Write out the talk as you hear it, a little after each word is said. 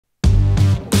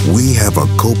We have a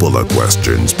Coppola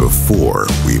questions before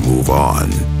we move on.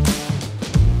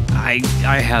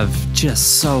 I have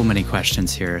just so many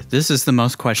questions here. This is the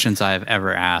most questions I've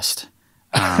ever asked.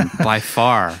 By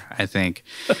far, I think.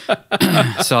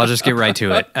 So I'll just get right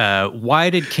to it. Why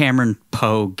did Cameron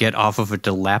Poe get off of a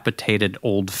dilapidated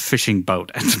old fishing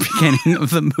boat at the beginning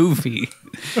of the movie?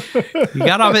 He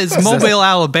got off. It's Mobile,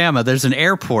 Alabama. There's an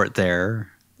airport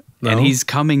there, and he's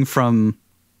coming from,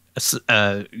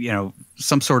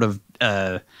 some sort of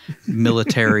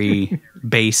military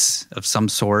base of some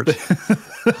sort.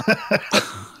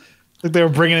 Like they were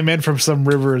bringing him in from some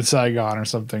river in Saigon or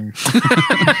something.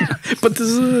 But this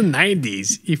is the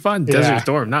 90s. He fought in Desert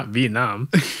Storm, not Vietnam.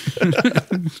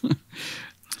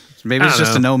 Maybe it's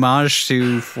just an homage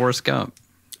to Forrest Gump.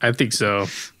 I think so.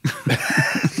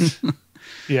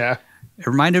 Yeah. It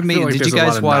reminded me, like did you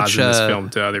guys watch this film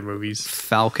to other movies?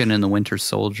 Falcon and the Winter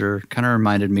Soldier? Kind of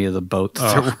reminded me of the boat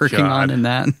that they're working on in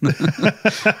that.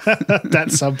 That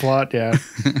subplot, yeah.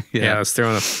 Yeah, let's throw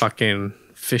in a fucking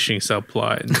fishing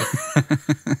subplot and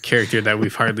a character that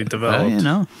we've hardly developed.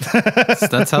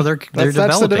 That's how they're that's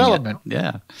developing the development. it.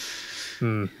 Yeah.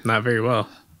 Not very well.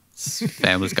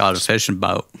 Family's got a fishing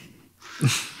boat.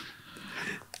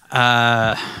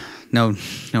 No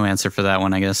answer for that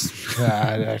one, I guess.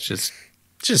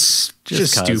 Just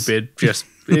stupid.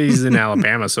 He's in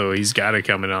Alabama, so he's got to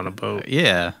come in on a boat.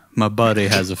 Yeah, my buddy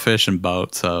has a fishing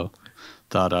boat, so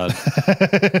thought I'd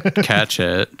catch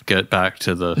it, get back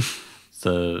to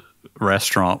the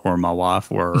restaurant where my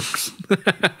wife works.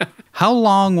 How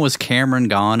long was Cameron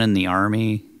gone in the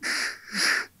army?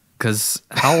 Because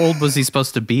how old was he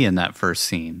supposed to be in that first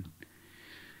scene?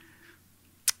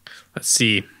 Let's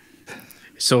see.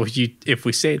 So if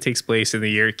we say it takes place in the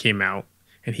year it came out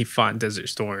and he fought in Desert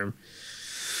Storm,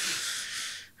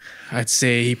 I'd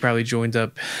say he probably joined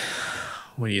up,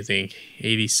 what do you think,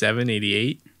 87,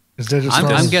 88? Is Desert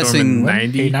Storm I'm guessing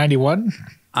 90? 91?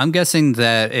 I'm guessing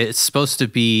that it's supposed to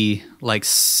be like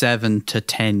 7 to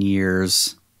 10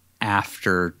 years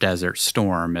after Desert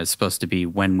Storm. It's supposed to be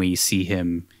when we see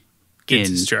him get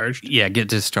discharged. Yeah, get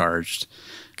discharged.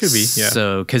 Could be, yeah.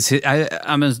 So, because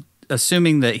I'm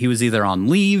assuming that he was either on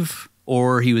leave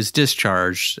or he was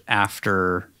discharged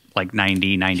after like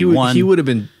 90, 91. He would have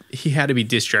been. He had to be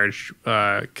discharged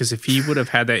because if he would have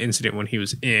had that incident when he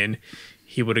was in,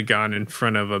 he would have gone in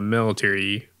front of a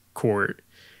military court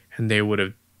and they would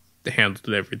have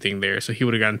handled everything there. So he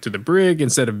would have gone to the brig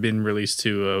instead of been released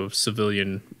to a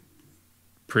civilian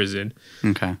prison.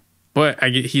 Okay. But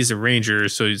he's a ranger,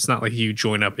 so it's not like you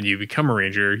join up and you become a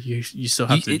ranger. You still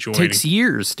have to join. It takes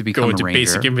years to become a ranger. Go into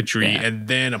basic infantry and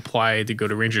then apply to go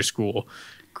to ranger school,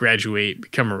 graduate,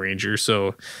 become a ranger.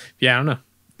 So, yeah, I don't know.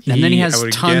 And then he has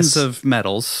tons of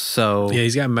medals. So yeah,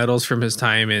 he's got medals from his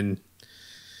time in,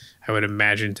 I would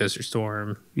imagine, Desert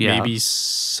Storm. Yeah. Maybe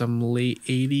some late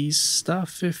 80s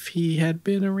stuff if he had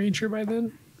been a ranger by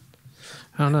then.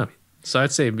 I don't know. So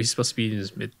I'd say he's supposed to be in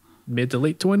his mid to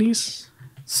late 20s.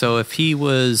 So if he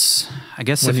was, I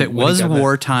guess if it was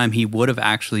wartime, he would have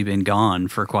actually been gone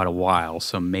for quite a while.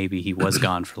 So maybe he was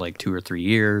gone for like 2 or 3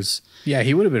 years. Yeah,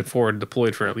 he would have been forward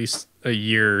deployed for at least a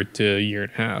year to a year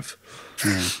and a half.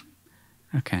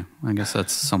 Yeah. Okay, I guess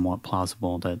that's somewhat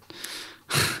plausible that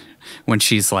when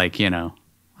she's like, I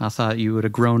thought you would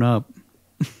have grown up.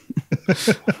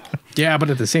 Yeah, but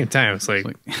at the same time, it's like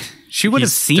she would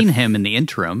have seen him in the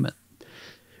interim.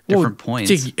 Different points.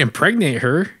 To impregnate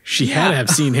her, she had to have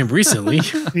seen him recently.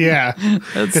 Yeah,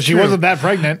 because she wasn't that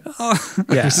pregnant.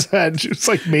 Yeah, she was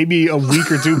like maybe a week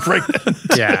or 2 pregnant.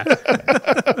 Yeah,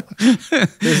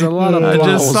 there's a lot of. I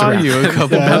just saw you a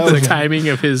couple about the timing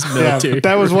of his military. Yeah,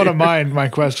 that was one of my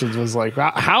questions. Was like,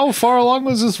 how far along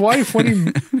was his wife when he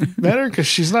met her? Because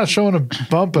she's not showing a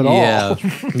bump at all.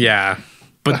 Yeah,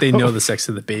 but they know the sex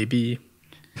of the baby.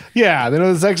 Yeah, they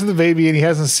know the sex of the baby, and he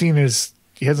hasn't seen her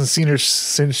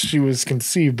since she was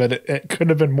conceived, but it couldn't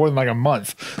have been more than like a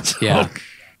month. So, yeah.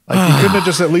 Like you couldn't have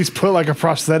just at least put like a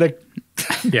prosthetic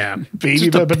baby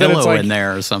just a but pillow then it's like, in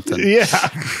there or something. Yeah.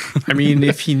 I mean,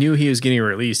 if he knew he was getting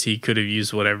released, he could have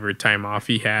used whatever time off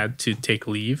he had to take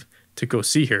leave to go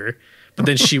see her. But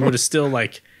then she would have still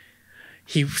like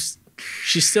she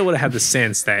still would have had the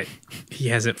sense that he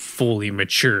hasn't fully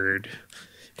matured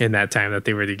in that time that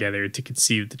they were together to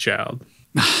conceive the child.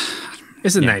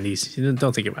 It's the 90s.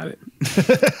 Don't think about it.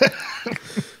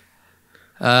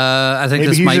 I think maybe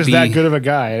this he's might just be that good of a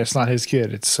guy. It's not his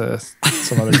kid. It's some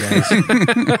other guys.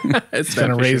 It's going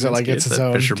to raise it like it's his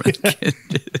own.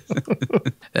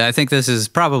 I think this is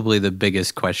probably the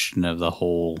biggest question of the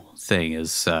whole thing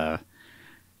is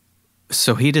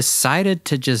So he decided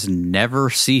to just never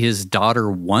see his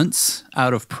daughter once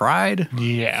out of pride.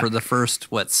 Yeah. For the first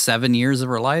 7 years of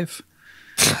her life.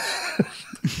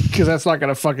 Because that's not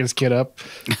gonna fuck his kid up.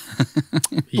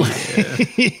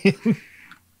 Yeah.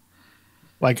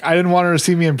 Like, I didn't want her to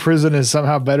see me in prison is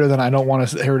somehow better than I don't want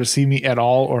her to see me at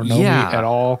all or know me at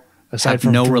all. Aside Have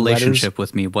from no through relationship letters.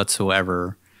 with me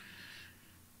whatsoever.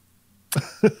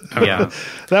 Yeah,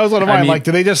 that was one of mine. Like,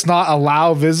 do they just not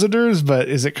allow visitors? But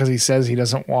is it because he says he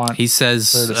doesn't want? He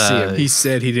says her to see him? He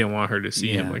said he didn't want her to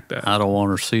see him like that. I don't want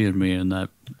her seeing me in that.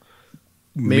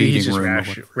 Maybe he meeting just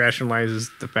room. rationalizes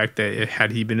the fact that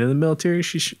had he been in the military,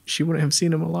 she wouldn't have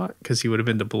seen him a lot because he would have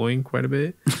been deploying quite a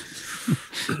bit.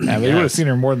 Yeah, but he would have seen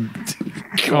her more than.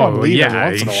 Oh yeah,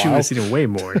 once in a she would while. have seen him way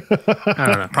more. I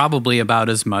don't know. Probably about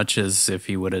as much as if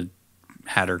he would have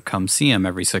had her come see him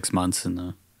every 6 months in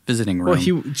the visiting room.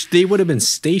 Well, they would have been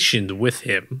stationed with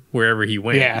him wherever he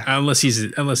went. Yeah. Unless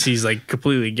he's like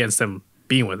completely against them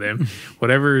being with him.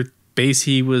 Whatever base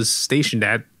he was stationed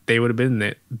at, they would have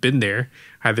been there,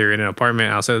 either in an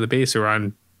apartment outside of the base or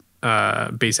on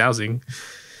base housing.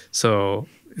 So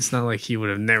it's not like he would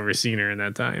have never seen her in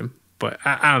that time. But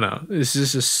I don't know. It's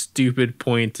just a stupid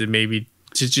point to maybe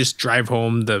to just drive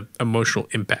home the emotional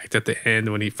impact at the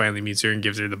end when he finally meets her and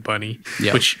gives her the bunny.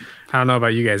 Yep. Which I don't know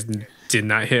about you guys, did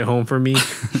not hit home for me.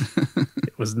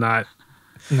 It was not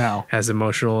as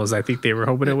emotional as I think they were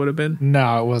hoping it would have been.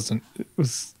 No, it wasn't. It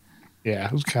was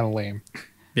kind of lame.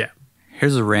 Yeah.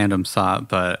 Here's a random thought,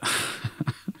 but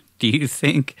do you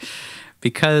think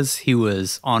because he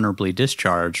was honorably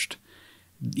discharged,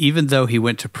 even though he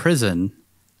went to prison,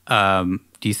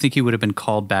 do you think he would have been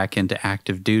called back into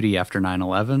active duty after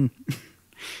 9/11?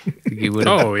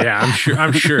 Oh yeah, I'm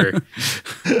sure.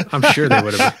 I'm sure they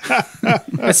would have.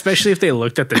 Especially if they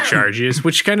looked at the charges,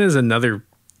 which kind of is another.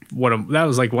 That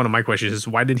was like one of my questions: is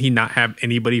why did he not have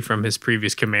anybody from his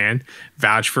previous command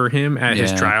vouch for him at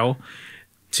his trial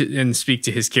and speak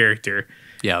to his character?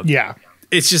 Yeah.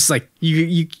 It's just like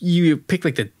you pick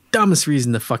like the dumbest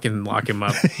reason to fucking lock him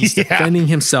up. He's defending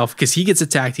himself because he gets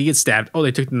attacked, he gets stabbed. Oh,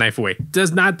 they took the knife away.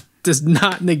 Does not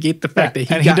negate the fact that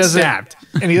he got stabbed.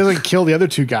 And he doesn't kill the other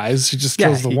two guys. He just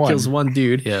kills the one. He kills one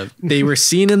dude. Yeah. They were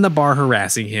seen in the bar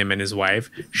harassing him and his wife.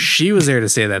 She was there to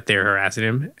say that they were harassing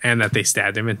him and that they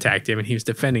stabbed him and attacked him and he was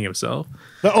defending himself.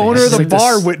 The owner of the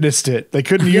bar witnessed it. They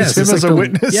couldn't use him as a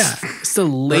witness. Yeah. It's the They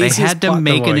laziest had to plot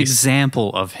make an device. example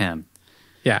of him.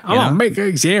 Yeah, I'm gonna make an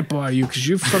example of you because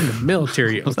you're from the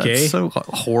military. Okay, That's so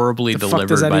horribly The fuck delivered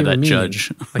does that by even that mean?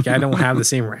 judge. Like I don't have the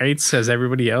same rights as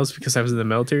everybody else because I was in the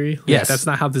military. Like, Yes. that's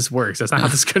not how this works. That's not how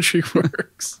this country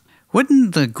works.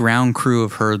 Wouldn't the ground crew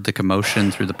have heard the commotion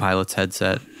through the pilot's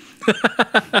headset?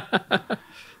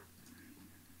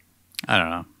 I don't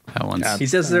know. That one's. He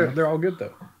says they're all good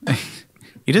though.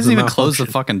 He doesn't even It's a close the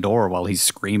malfunction. fucking door while he's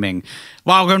screaming,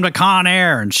 "Welcome to Con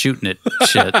Air," and shooting at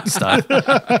shit stuff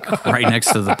right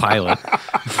next to the pilot.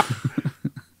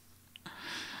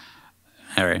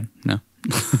 All right, no.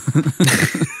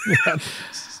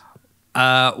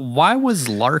 Why was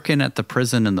Larkin at the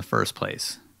prison in the first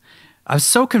place? I was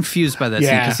so confused by that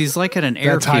scene because he's like at an That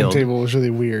airfield. timetable was really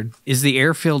weird. Is the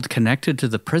airfield connected to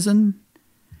the prison?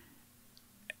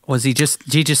 Was he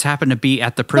just happened to be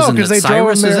at the prison because that they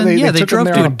drove Cyrus him is there, in? they They took drove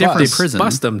him to there a on a different bus. prison.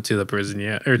 Bust them to the prison, to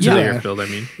Yeah. the airfield. I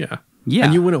mean, yeah.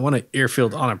 And you wouldn't want an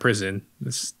airfield on a prison.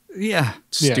 It's Yeah.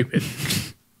 stupid.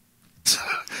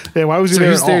 Yeah, why was he So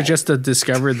there? he's at there all? just to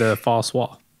discover the false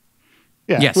wall.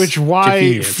 Yeah. Yes. Which why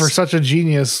Convenience. for such a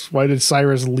genius, why did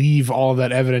Cyrus leave all of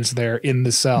that evidence there in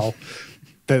the cell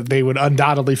that they would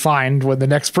undoubtedly find when the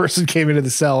next person came into the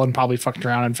cell and probably fucked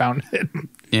around and found it?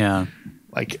 Yeah.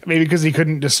 Like maybe because he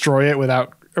couldn't destroy it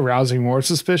without arousing more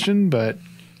suspicion, but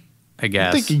I guess.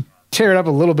 I think he tear it up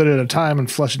a little bit at a time and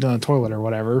flush it down the toilet or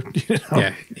whatever. You know?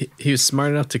 Yeah, he was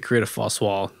smart enough to create a false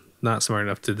wall, not smart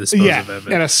enough to dispose Yeah, of and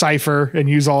evidence. a cipher and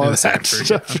use all And of a that cipher,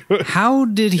 stuff. How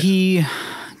did he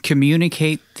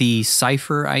communicate the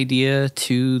cipher idea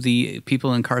to the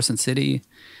people in Carson City?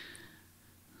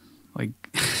 Like,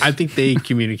 I think they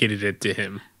communicated it to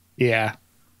him. Yeah.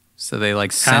 so they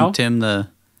like How? sent him the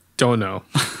Don't know.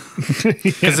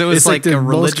 because it was It's like the a most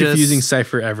religious confusing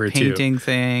cipher ever, painting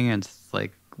thing and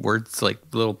like words like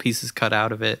little pieces cut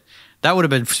out of it. That would have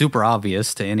been super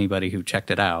obvious to anybody who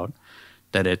checked it out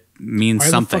that it means Why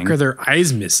something. the fuck are their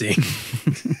eyes missing?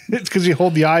 It's because you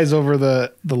hold the eyes over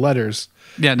the letters.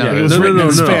 Yeah, no, Yeah, it was written in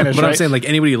written. Spanish, But I'm right? saying, like,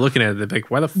 anybody looking at it, they're like,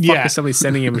 why the fuck Yeah. is somebody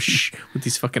sending him with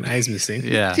these fucking eyes missing?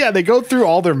 Yeah, Yeah, they go through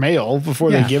all their mail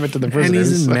before they give it to the And prisoners.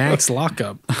 he's in so- max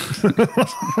lockup.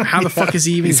 How the fuck is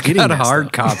he even he's getting got a that hard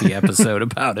stuff? copy episode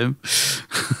about him.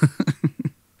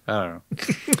 I don't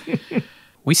know.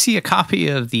 We see a copy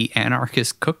of the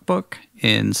Anarchist Cookbook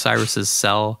in Cyrus's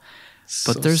cell,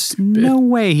 but So there's stupid. no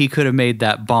way he could have made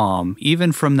that bomb,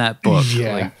 even from that book.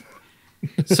 Yeah.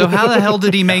 So how the hell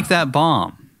did he make that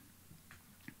bomb?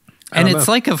 And don't it's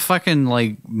know. like a fucking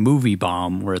like movie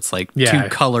bomb where it's like Yeah. two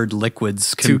colored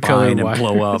liquids Two combine colored and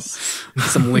blow up.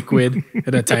 some liquid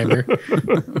and a timer.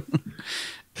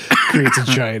 Creates a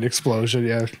giant explosion.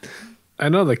 Yeah. I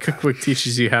know the cookbook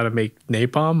teaches you how to make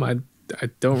napalm. I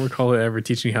don't recall it ever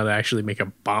teaching you how to actually make a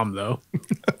bomb, though.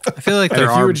 I feel like And there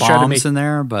if you are were to try to bombs make- in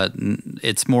there, but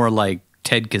it's more like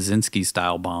Ted Kaczynski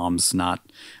style bombs, not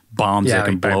bombs Yeah, that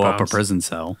can like pipe blow up a bombs. prison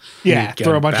cell. Yeah. Get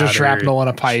Throw a bunch of battered. shrapnel in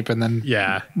a pipe and then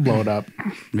Yeah. blow it up.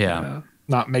 Yeah.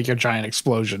 Not make a giant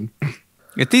explosion.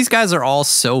 If these guys are all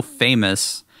so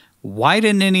famous, why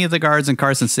didn't any of the guards in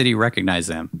Carson City recognize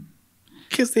them?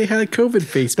 Because they had COVID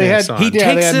face They had, masks on. they takes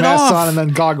had it masks off. on and then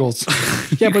goggles.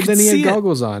 Yeah, but then he see had it.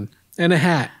 goggles on and a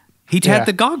hat. He Yeah. had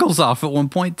the goggles off at one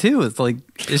point too. It's like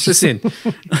it's just Listen,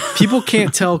 people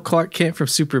can't tell Clark Kent from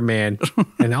Superman,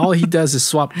 and all he does is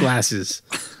swap glasses.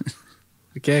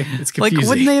 Okay, it's like confusing.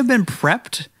 wouldn't they have been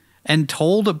prepped and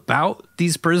told about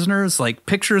these prisoners, like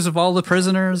pictures of all the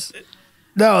prisoners?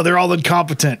 No, they're all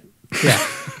incompetent. Yeah,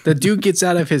 the dude gets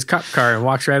out of his cop car and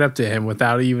walks right up to him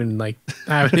without even like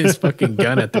having his fucking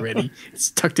gun at the ready. It's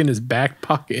tucked in his back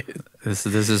pocket. This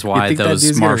is why think that those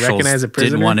dude's gonna marshals recognize a didn't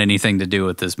prisoner? want anything to do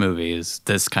with this movie. Is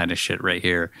this kind of shit right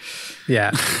here?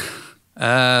 Yeah,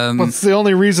 But it's the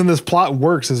only reason this plot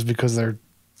works is because they're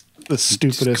the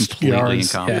stupidest Completely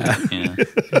yards. incompetent.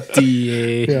 Yeah.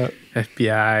 DEA, Yeah.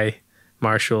 FBI,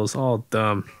 marshals, all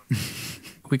dumb.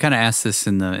 We kind of asked this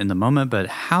in the moment, but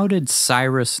how did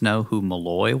Cyrus know who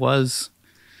Malloy was?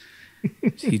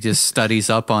 He just studies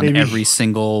up on Maybe. every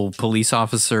single police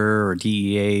officer or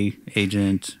DEA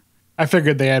agent. I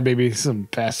figured they had maybe some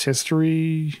past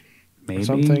history Maybe or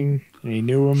something. And he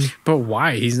knew him. But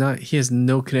why? He's not. He has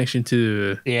no connection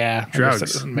to Yeah. I guess Drugs.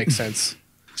 that doesn't make sense.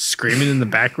 screaming in the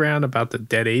background about the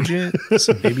dead agent.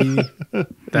 So maybe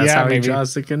that's Yeah, how maybe. he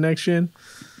draws the connection.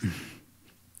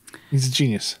 He's a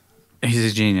genius. he's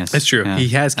a genius. That's true. Yeah, He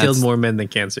has killed that's- more men than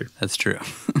cancer. That's true.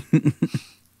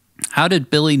 How did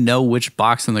Billy know which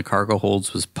box in the cargo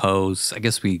holds was Poe's? I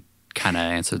guess we kind of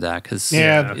answered that because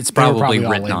Yeah, it's they were probably probably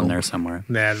all written on labeled. there somewhere.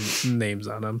 They had names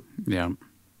on them. Yeah.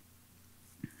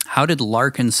 How did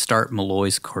Larkin start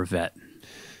Malloy's Corvette?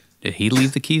 Did he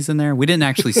leave the keys in there? We didn't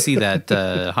actually see that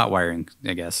hot wiring,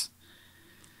 I guess,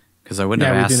 because I wouldn't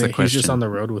have we asked the didn't. He's question. just on the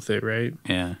road with it, right?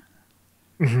 Yeah.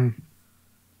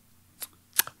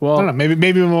 Well, I don't know.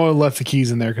 Maybe Momoa left the keys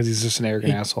in there because he's just an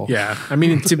arrogant asshole. yeah. I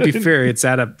mean, to be fair, it's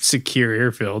at a secure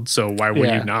airfield, so why would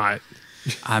Yeah. you not?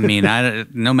 I mean,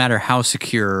 no matter how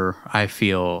secure I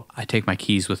feel, I take my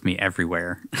keys with me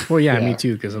everywhere. Well, yeah, Yeah. me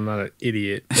too, because I'm not an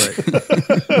idiot. But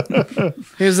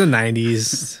it was the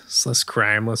 '90s. It's less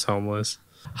crime, less homeless.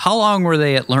 How long were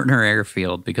they at Lerner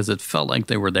Airfield? Because it felt like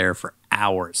they were there for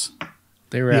hours.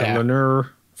 They were at Yeah. Lanier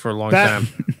for a long That- time.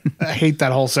 I hate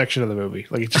that whole section of the movie.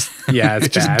 Like it just Yeah, it's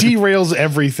it just bad. derails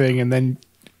everything, and then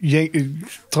it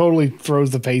totally throws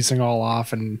the pacing all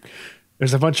off. And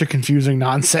there's a bunch of confusing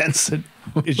nonsense that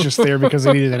is just there because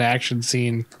they needed an action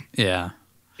scene Yeah.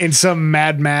 in some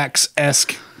Mad Max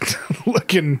esque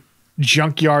looking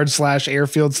junkyard /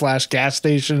 airfield / gas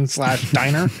station /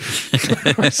 diner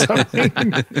or something.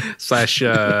 Slash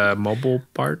mobile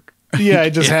park. Yeah,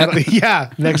 it just had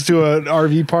next to an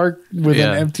RV park with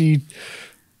Yeah. an empty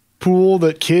pool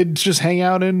that kids just hang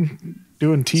out in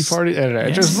doing tea party. I don't know.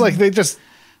 It just like it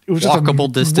was just Walkable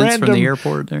a distance from the random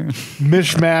airport there.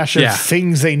 mishmash of Yeah.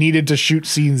 things they needed to shoot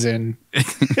scenes in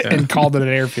and called it an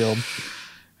airfield.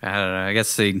 I don't know. I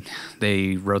guess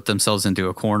they wrote themselves into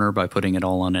a corner by putting it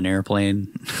all on an airplane.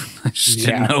 I just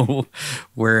Yeah. didn't know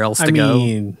where else to I go.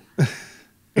 mean,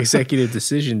 Executive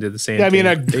Decision did the same Yeah, I thing. mean,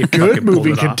 a They good fucking pulled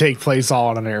movie it could off. take place all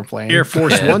on an airplane. Air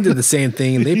Force One did the same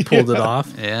thing, and they pulled it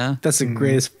off. Yeah. That's the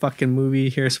greatest fucking movie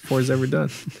Harrison Ford's ever done.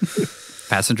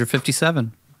 Passenger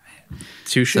 57.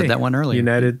 Touche. Said that one earlier.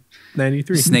 United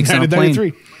 93. Snakes on a plane.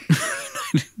 1993.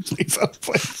 Snakes on a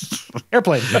plane.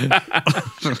 Airplane.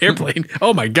 Airplane.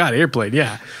 Oh my God, airplane.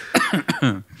 Yeah.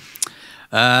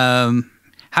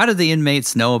 How did the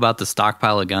inmates know about the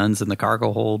stockpile of guns in the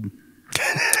cargo hold?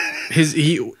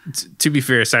 To be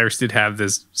fair, Cyrus did have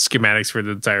this schematics for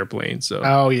the entire plane, so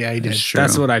Oh yeah, he did.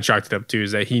 that's what I chalked it up to.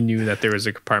 Is that he knew that there was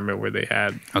a compartment where they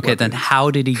had. Okay, then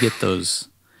how did he get those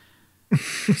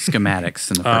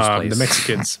schematics in the first place? the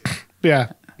Mexicans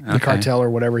Yeah, the Okay. cartel or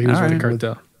whatever he was All right. working with.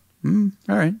 cartel.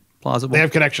 All right. plausible. They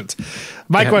have connections.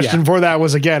 My question for that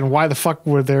was, again, why the fuck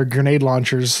were there grenade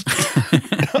launchers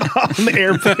on the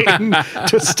airplane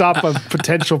to stop a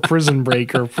potential prison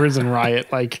break or prison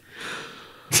riot? Like,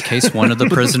 in case one of the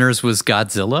prisoners was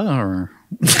Godzilla, or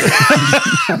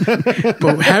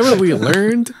But haven't we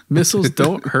learned missiles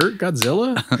don't hurt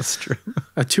Godzilla? that's true.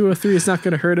 A 203 is not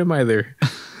going to hurt him either.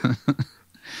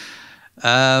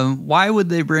 Why would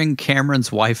they bring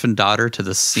Cameron's wife and daughter to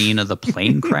the scene of the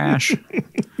plane crash?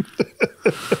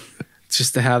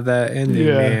 Just to have that ending,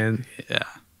 man. Yeah,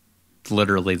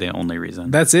 literally the only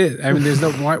reason. That's it. I mean, there's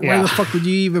no why the fuck would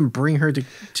you even bring her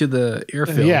to the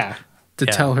airfield? To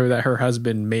tell her that her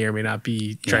husband may or may not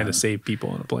be trying to save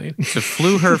people on a plane. So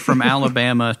flew her from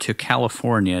Alabama to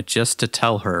California just to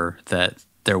tell her that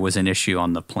there was an issue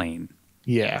on the plane.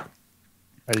 Yeah.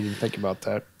 I didn't even think about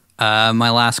that.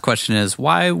 My last question is,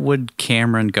 why would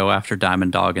Cameron go after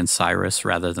Diamond Dog and Cyrus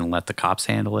rather than let the cops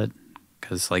handle it?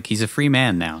 Because, like, he's a free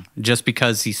man now. Just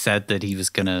because he said that he was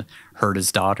going to hurt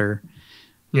his daughter.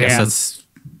 Yeah. It's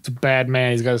a bad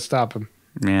man. He's got to stop him.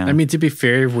 Yeah. I mean, to be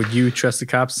fair, would you trust the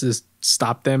cops to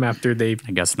stop them after they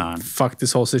I guess not. fuck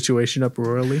this whole situation up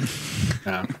royally?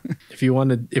 No. If you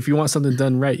want something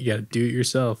done right, you got to do it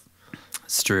yourself.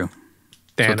 It's true.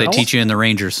 Damn, That's what they teach you in the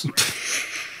Rangers.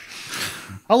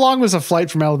 How long was a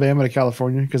flight from Alabama to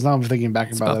California? Because now I'm thinking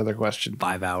back about the other question.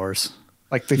 5 hours.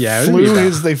 Like they Yeah,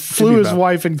 flew his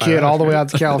wife and kid all the way out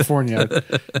to California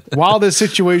while this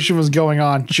situation was going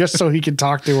on, just so he could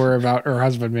talk to her about her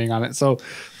husband being on it. So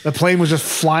the plane was just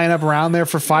flying up around there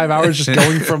for 5 hours, just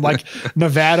going from like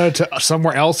Nevada to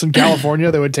somewhere else in California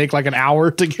that would take like an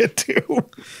hour to get to.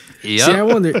 Yep. See, I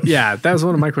wonder. Yeah, that was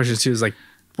one of my questions too. Is like,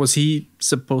 was he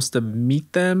supposed to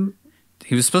meet them?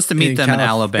 He was supposed to meet them in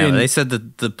Alabama. They said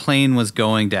that the plane was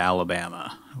going to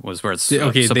Alabama. Was where it's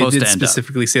supposed they to did end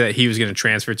specifically say that he was going to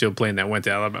transfer to a plane that went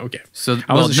to Alabama. Okay, So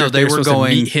I wasn't sure if they were were supposed going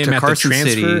to meet him to at Carson the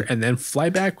transfer City. and then fly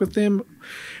back with him.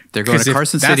 They're going to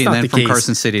Carson City and then from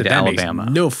Carson City to that makes Alabama.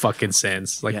 no fucking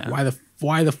sense. Like, Yeah.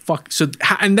 why the fuck? So,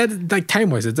 and that, like, time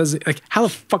wise, it doesn't, like, how the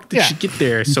fuck did she get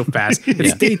there so fast?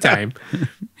 It's daytime.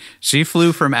 She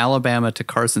flew from Alabama to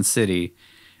Carson City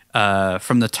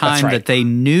from the time right. that they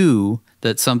knew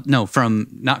that from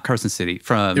not Carson City,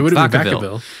 from It would have been Vacaville.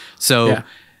 Vacaville. So Yeah.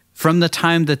 from the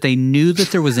time that they knew that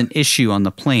there was an issue on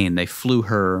the plane, they flew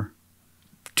her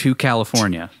to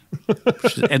California.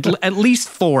 at least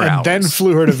 4 hours. And then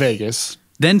flew her to Vegas.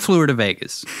 Then flew her to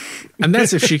Vegas. And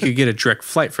that's if she could get a direct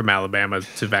flight from Alabama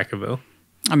to Vacaville.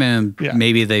 I mean,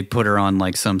 maybe they put her on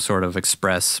like some sort of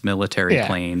express military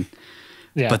plane.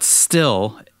 Yeah. But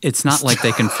still, it's not like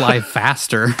they can fly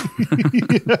faster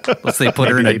unless they put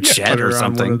her in a jet Put her or on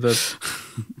something. one of the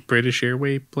British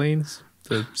Airway planes,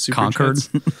 the Super Concorde. Jets.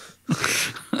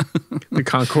 The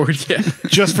Concorde, yeah.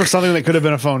 Just for something that could have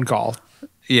been a phone call.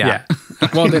 Yeah.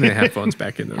 Well, they didn't have phones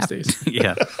back in those days.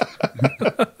 Yeah.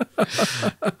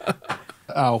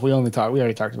 Oh, we already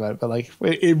talked about it, but like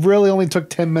it really only took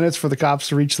 10 minutes for the cops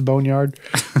to reach the boneyard.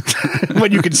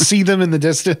 But you could see them in the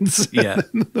distance. Yeah.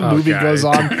 The movie goes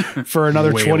on for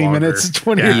another Way 20 longer. minutes,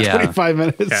 20 Yeah. 25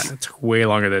 minutes. Yeah, it took way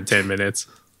longer than 10 minutes.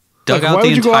 Dug Like, out why the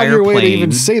would you go out of entire your way to plane.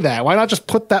 even say that? Why not just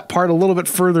put that part a little bit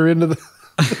further into the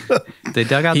They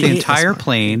dug out the entire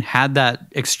plane, had that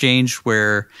exchange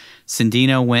where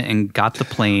Sandino went and got the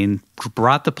plane,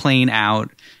 brought the plane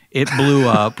out, it blew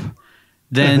up.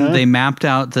 Then they mapped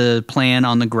out the plan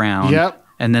on the ground. Yep.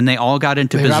 And then they all got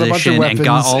into They got a bunch of position and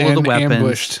got all of the weapons and weapons,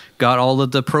 ambushed. got all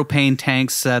of the propane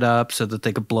tanks set up so that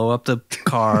they could blow up the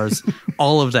cars.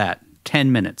 All of that.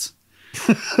 10 minutes.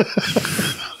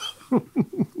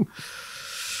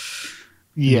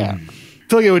 Yeah.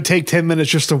 I feel like it would take 10 minutes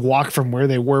just to walk from where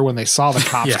they were when they saw the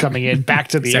cops coming in back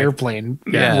to the airplane,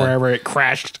 wherever it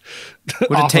crashed. Would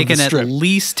have off of the taken at strip.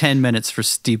 least 10 minutes for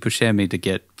Steve Buscemi to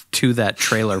get to that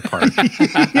trailer park.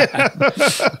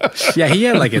 Yeah, he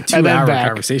had like a then 2-hour back.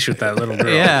 conversation with that little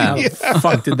girl. Yeah. How the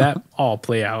fuck did that all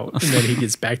play out? And then he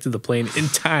gets back to the plane in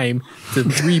time to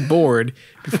reboard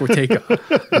before takeoff.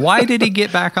 Why did he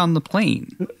get back on the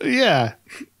plane? Yeah.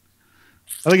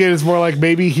 I think it was more like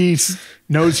maybe he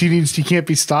knows he can't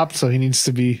be stopped, so he needs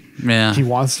to be. Yeah. He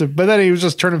wants to, but then he was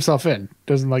just turn himself in.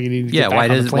 Doesn't like he needs to. Yeah, get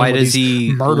back on the plane why with does these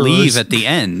he murderers. leave at the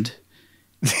end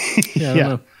Yeah, I don't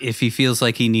know. if he feels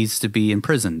like he needs to be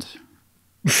imprisoned?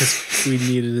 Because we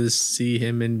needed to see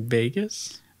him in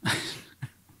Vegas.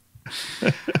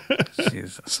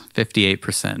 Jesus.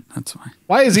 58%. That's why.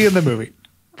 Why is he in the movie?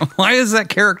 Why is that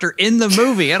character in the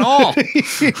movie at all?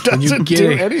 He doesn't do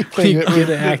anything. You get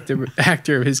an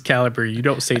actor of his caliber, you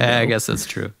don't say no. I guess that's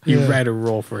true. You write a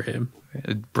role for him.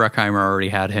 Bruckheimer already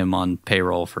had him on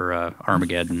payroll for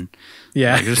Armageddon.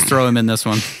 Yeah. Like, just throw him in this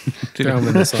one. Throw him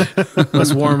in this one.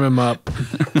 Let's warm him up.